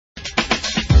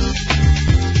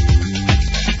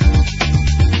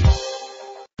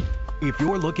If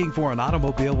you're looking for an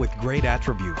automobile with great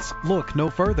attributes, look no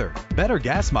further. Better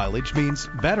gas mileage means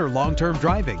better long-term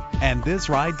driving, and this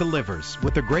ride delivers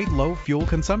with a great low fuel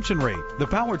consumption rate. The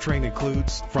powertrain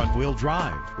includes front-wheel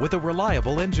drive with a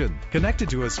reliable engine connected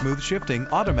to a smooth shifting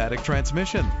automatic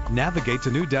transmission. Navigate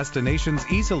to new destinations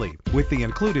easily with the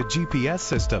included GPS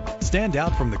system. Stand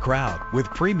out from the crowd with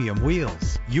premium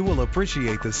wheels. You will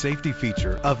appreciate the safety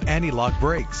feature of anti-lock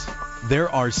brakes.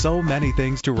 There are so many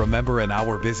things to remember in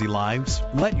our busy lives.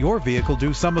 Let your vehicle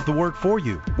do some of the work for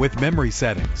you with memory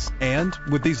settings. And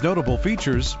with these notable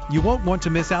features, you won't want to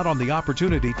miss out on the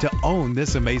opportunity to own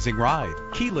this amazing ride.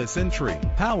 Keyless entry,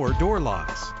 power door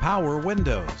locks, power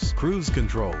windows, cruise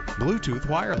control, Bluetooth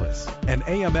wireless, an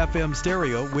AM/FM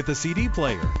stereo with a CD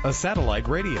player, a satellite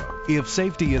radio. If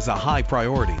safety is a high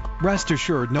priority, rest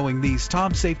assured knowing these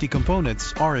top safety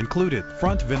components are included: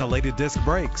 front ventilated disc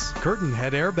brakes, curtain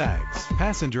head airbags,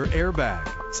 passenger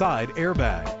airbag, side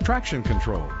airbag, traction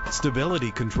control,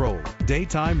 stability control,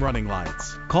 daytime running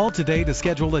lights. Call today to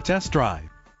schedule a test drive.